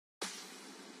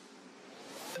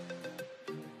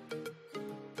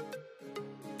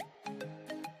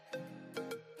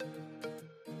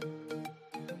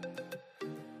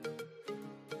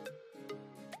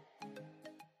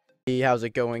Hey, how's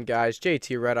it going, guys?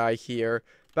 JT Red Eye here,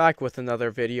 back with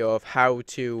another video of how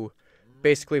to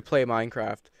basically play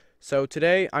Minecraft. So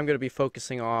today I'm going to be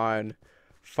focusing on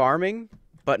farming,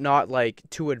 but not like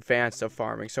too advanced of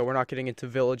farming. So we're not getting into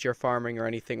villager farming or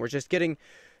anything. We're just getting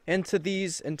into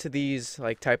these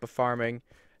like type of farming.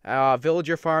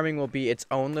 Villager farming will be its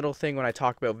own little thing when I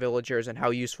talk about villagers and how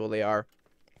useful they are.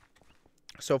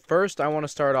 So first I want to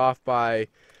start off by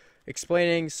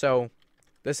explaining.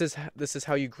 This is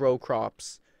how you grow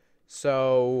crops.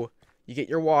 So you get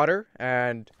your water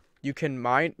and you can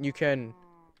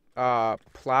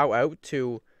plow out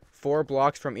to 4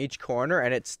 blocks from each corner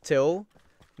and it still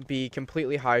be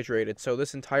completely hydrated. So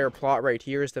this entire plot right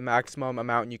here is the maximum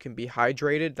amount you can be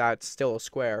hydrated. That's still a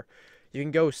square. You can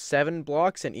go 7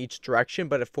 blocks in each direction,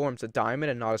 but it forms a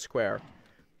diamond and not a square.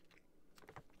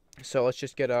 So let's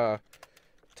just get a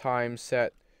time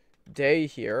set day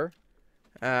here.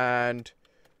 And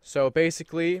so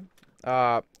basically,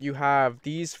 you have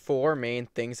these 4 main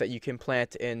things that you can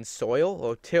plant in soil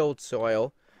or tilled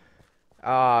soil.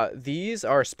 These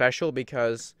are special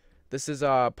because this is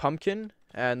a pumpkin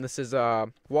and this is a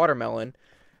watermelon,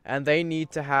 and they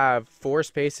need to have 4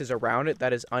 spaces around it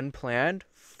that is unplanned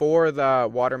for the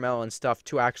watermelon stuff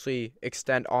to actually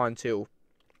extend onto.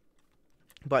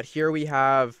 But here we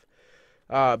have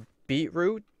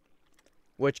beetroot,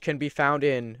 which can be found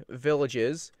in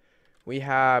villages. We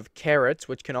have carrots,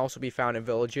 which can also be found in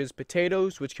villages.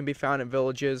 Potatoes, which can be found in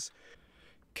villages.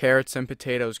 Carrots and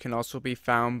potatoes can also be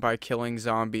found by killing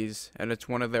zombies, and it's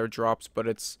one of their drops, but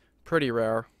it's pretty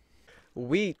rare.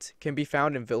 Wheat can be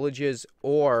found in villages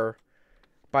or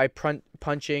by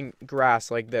punching grass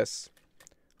like this.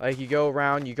 Like you go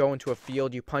around, you go into a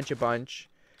field, you punch a bunch,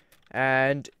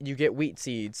 and you get wheat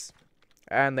seeds.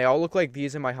 And they all look like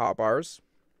these in my hotbars.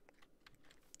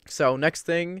 So next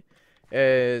thing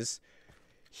is,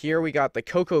 here we got the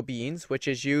cocoa beans, which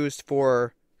is used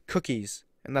for cookies,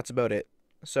 and that's about it.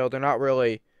 So they're not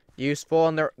really useful,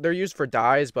 and they're used for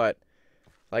dyes, but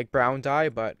like brown dye.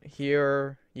 But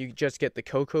here you just get the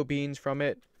cocoa beans from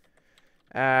it,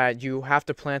 and you have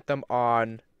to plant them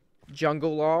on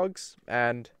jungle logs,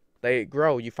 and they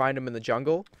grow. You find them in the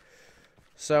jungle.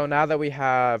 So now that we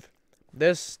have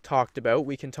this talked about,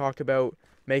 we can talk about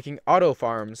making auto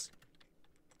farms,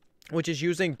 which is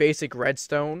using basic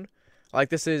redstone. Like,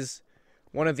 this is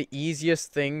one of the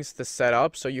easiest things to set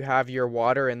up. So you have your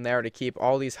water in there to keep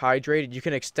all these hydrated. You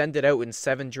can extend it out in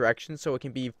 7 directions, so it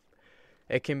can be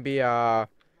not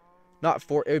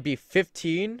 4, it would be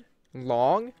 15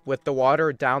 long with the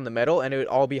water down the middle, and it would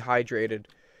all be hydrated.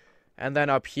 And then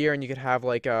up here, and you could have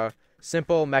like a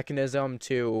simple mechanism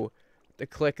to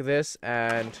click this,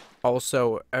 and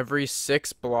also every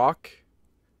 6 block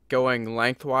going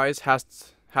lengthwise has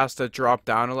to drop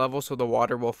down a level, so the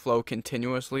water will flow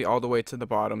continuously all the way to the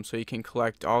bottom, so you can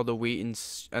collect all the wheat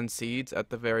and seeds at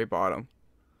the very bottom.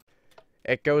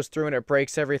 It goes through and it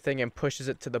breaks everything and pushes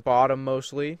it to the bottom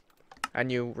mostly,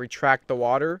 and you retract the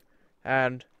water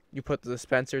and you put the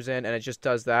dispensers in, and it just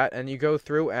does that. And you go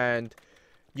through and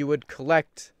you would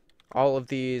collect all of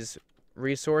these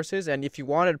resources, and if you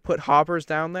wanted to put hoppers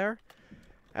down there,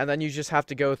 and then you just have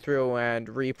to go through and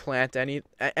replant any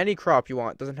crop you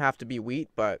want. It doesn't have to be wheat,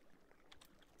 but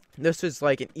this is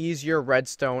like an easier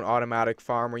redstone automatic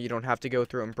farm where you don't have to go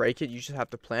through and break it. You just have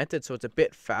to plant it, so it's a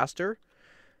bit faster.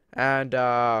 And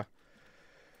yeah,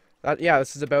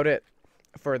 this is about it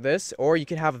for this. Or you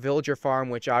can have a villager farm,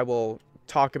 which I will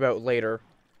talk about later,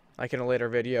 like in a later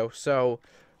video. So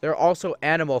there are also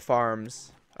animal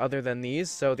farms other than these.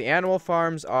 So the animal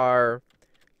farms are,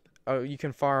 you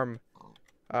can farm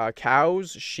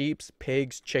cows, sheep,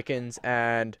 pigs, chickens,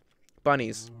 and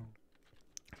bunnies.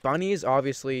 Bunnies,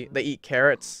 obviously, they eat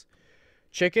carrots.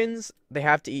 Chickens, they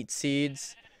have to eat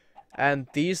seeds. And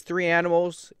these 3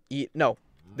 animals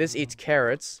this eats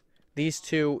carrots. These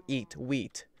 2 eat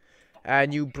wheat.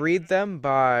 And you breed them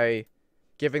by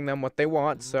giving them what they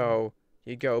want. So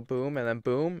you go boom and then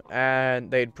boom,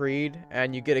 and they'd breed,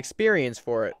 and you get experience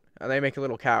for it. And they make a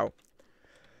little cow.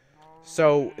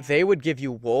 So they would give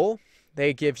you wool.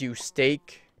 They give you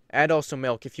steak and also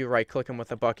milk if you right-click them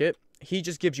with a bucket. He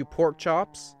just gives you pork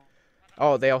chops.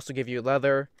 Oh, they also give you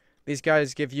leather. These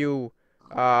guys give you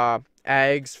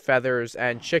eggs, feathers,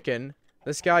 and chicken.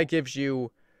 This guy gives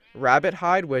you rabbit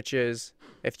hide, which is,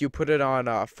 if you put it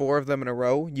on 4 of them in a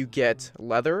row, you get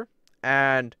leather.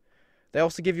 And they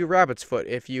also give you rabbit's foot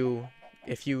if you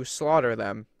slaughter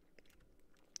them.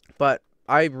 But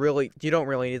you don't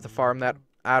really need to farm that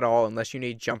at all unless you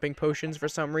need jumping potions for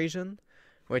some reason,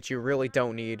 which you really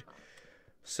don't need.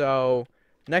 So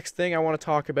next thing I want to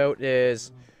talk about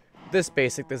is this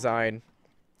basic design.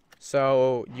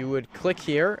 So you would click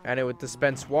here and it would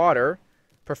dispense water,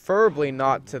 preferably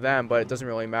not to them, but it doesn't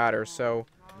really matter. So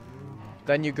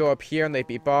then you go up here and they'd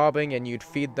be bobbing and you'd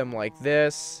feed them like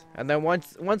this. And then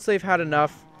once they've had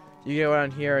enough, you go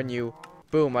down here and you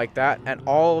boom like that, and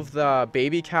all of the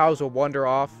baby cows will wander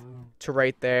off to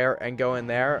right there and go in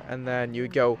there, and then you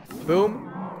would go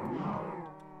boom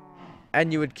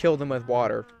and you would kill them with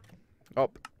water.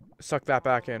 Oh, suck that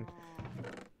back in.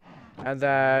 And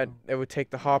then it would take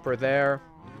the hopper there.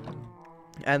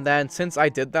 And then since I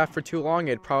did that for too long,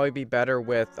 it'd probably be better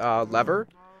with lever.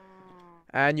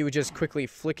 And you would just quickly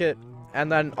flick it,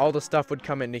 and then all the stuff would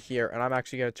come into here. And I'm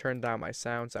actually going to turn down my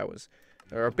sounds.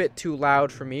 They're a bit too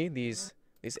loud for me, these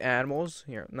animals.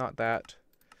 Here, not that.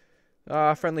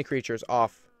 Friendly creatures,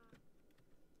 off.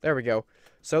 There we go.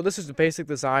 So this is the basic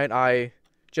design I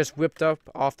just whipped up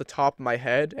off the top of my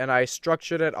head, and I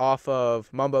structured it off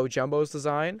of Mumbo Jumbo's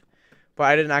design. But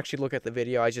I didn't actually look at the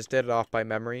video, I just did it off by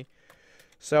memory.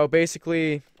 So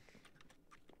basically,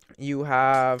 you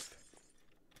have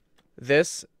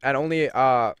this, and only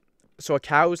so a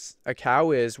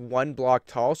cow is 1 block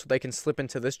tall, so they can slip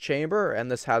into this chamber, and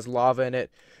this has lava in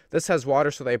it. This has water,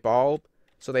 so they bob.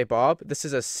 This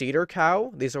is a cedar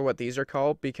cow. These are what these are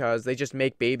called, because they just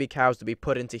make baby cows to be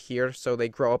put into here so they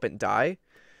grow up and die.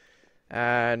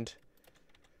 And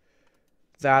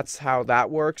that's how that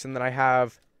works. And then I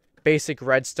have basic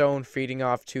redstone feeding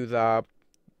off to the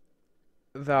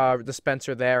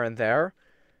dispenser there and there.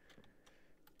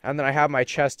 And then I have my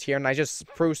chest here, and I just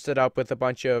spruced it up with a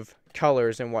bunch of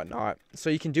colors and whatnot. So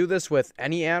you can do this with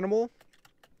any animal.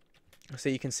 So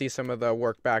you can see some of the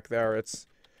work back there. It's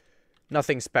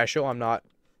nothing special. I'm not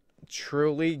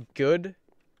truly good,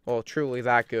 well, truly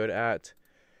that good at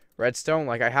redstone.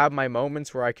 Like, I have my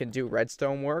moments where I can do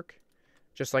redstone work,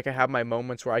 just like I have my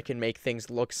moments where I can make things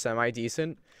look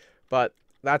semi-decent. But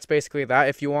that's basically that.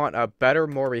 If you want a better,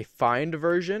 more refined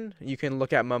version, you can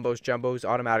look at Mumbo Jumbo's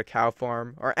automatic cow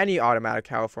farm, or any automatic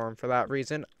cow farm for that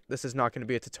reason. This is not going to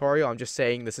be a tutorial. I'm just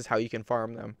saying this is how you can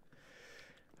farm them.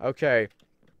 Okay.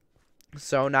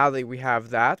 So now that we have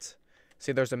that,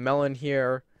 see, there's a melon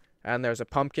here, and there's a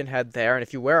pumpkin head there. And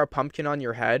if you wear a pumpkin on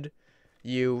your head,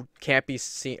 you can't be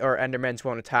seen, or endermans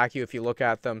won't attack you if you look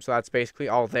at them. So that's basically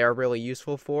all they're really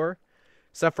useful for,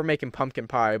 except for making pumpkin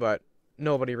pie, but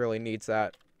nobody really needs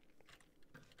that.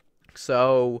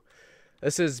 So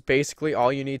this is basically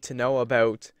all you need to know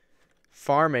about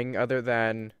farming, other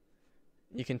than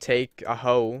you can take a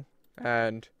hoe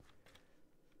and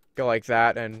go like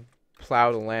that and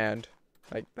plow the land.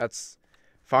 Like,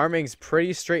 farming's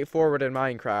pretty straightforward in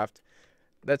Minecraft.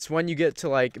 That's when you get to,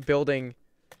 like, building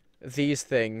these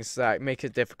things that make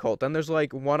it difficult. Then there's,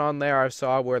 like, one on there I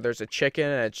saw where there's a chicken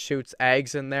and it shoots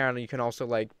eggs in there, and you can also,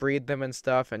 like, breed them and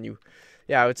stuff, and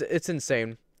yeah, it's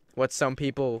insane what some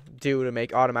people do to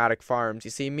make automatic farms.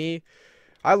 You see, me,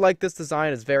 I like this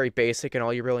design. It's very basic, and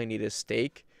all you really need is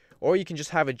steak. Or you can just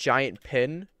have a giant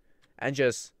pin and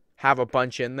just have a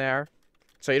bunch in there.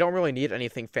 So you don't really need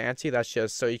anything fancy. That's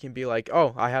just so you can be like,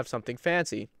 oh, I have something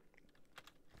fancy.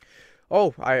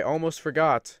 Oh, I almost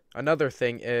forgot. Another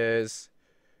thing is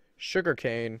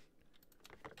sugarcane.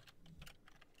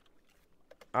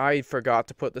 I forgot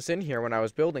to put this in here when I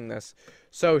was building this.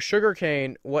 So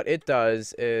sugarcane, what it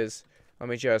does is, let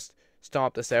me just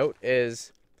stomp this out,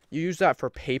 is you use that for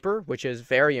paper, which is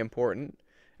very important.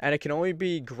 And it can only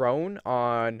be grown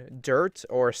on dirt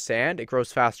or sand. It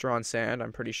grows faster on sand,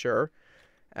 I'm pretty sure.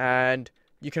 And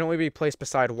you can only be placed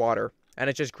beside water. And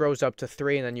it just grows up to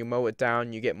 3, and then you mow it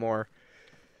down, you get more.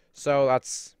 So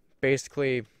that's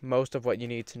basically most of what you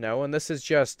need to know. And this is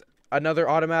just another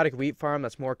automatic wheat farm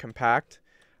that's more compact.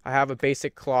 I have a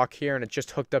basic clock here, and it's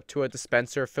just hooked up to a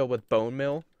dispenser filled with bone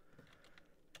meal.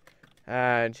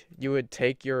 And you would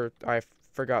take your, I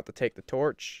forgot to take the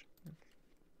torch.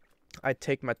 I'd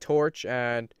take my torch,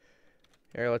 and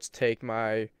here, let's take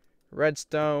my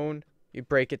redstone. You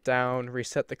break it down,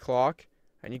 reset the clock,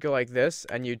 and you go like this,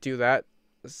 and you do that.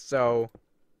 So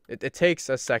it takes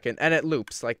a second, and it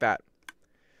loops like that.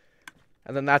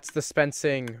 And then that's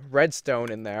dispensing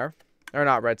redstone in there. Or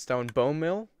not redstone, bone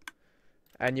meal.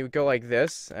 And you go like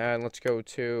this, and let's go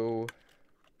to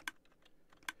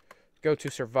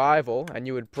survival, and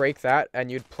you would break that,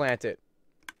 and you'd plant it.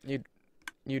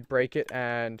 You'd break it,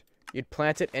 and you'd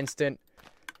plant it instant.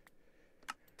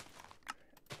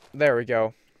 There we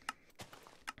go.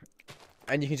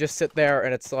 And you can just sit there,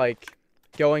 and it's like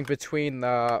going between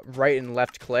the right and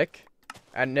left click.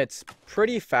 And it's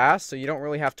pretty fast, so you don't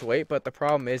really have to wait. But the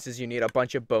problem is you need a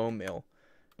bunch of bone meal.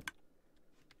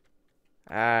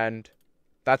 And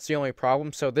that's the only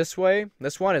problem. So this one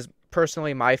is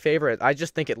personally my favorite. I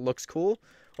just think it looks cool.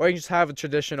 or you can just have a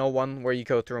traditional one where you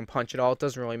go through and punch it all. It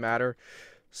doesn't really matter.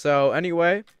 So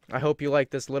anyway, I hope you like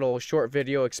this little short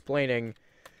video explaining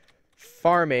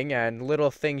farming and little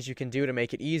things you can do to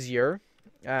make it easier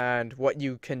and what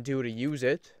you can do to use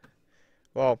it.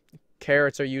 Well,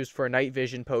 carrots are used for a night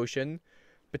vision potion.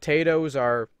 Potatoes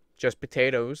are just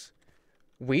potatoes.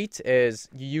 Wheat is,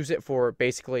 you use it for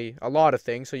basically a lot of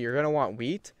things, so you're going to want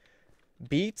wheat.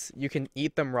 Beets, you can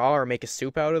eat them raw or make a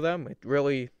soup out of them. It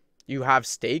really, you have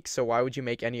steak, so why would you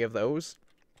make any of those?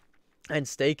 And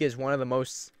steak is one of the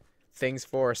most things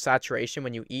for saturation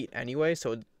when you eat anyway,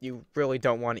 so you really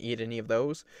don't want to eat any of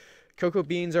those. Cocoa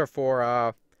beans are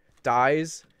for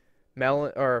dyes.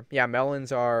 Melons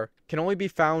can only be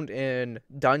found in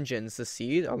dungeons, the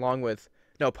seed, along with,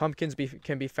 no, pumpkins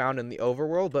can be found in the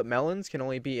overworld, but melons can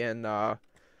only be in the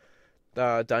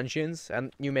dungeons,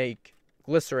 and you make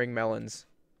glycerin melons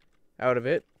out of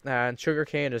it. And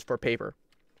sugarcane is for paper,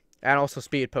 and also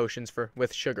speed potions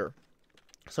with sugar.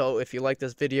 So if you like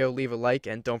this video, leave a like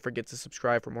and don't forget to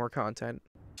subscribe for more content.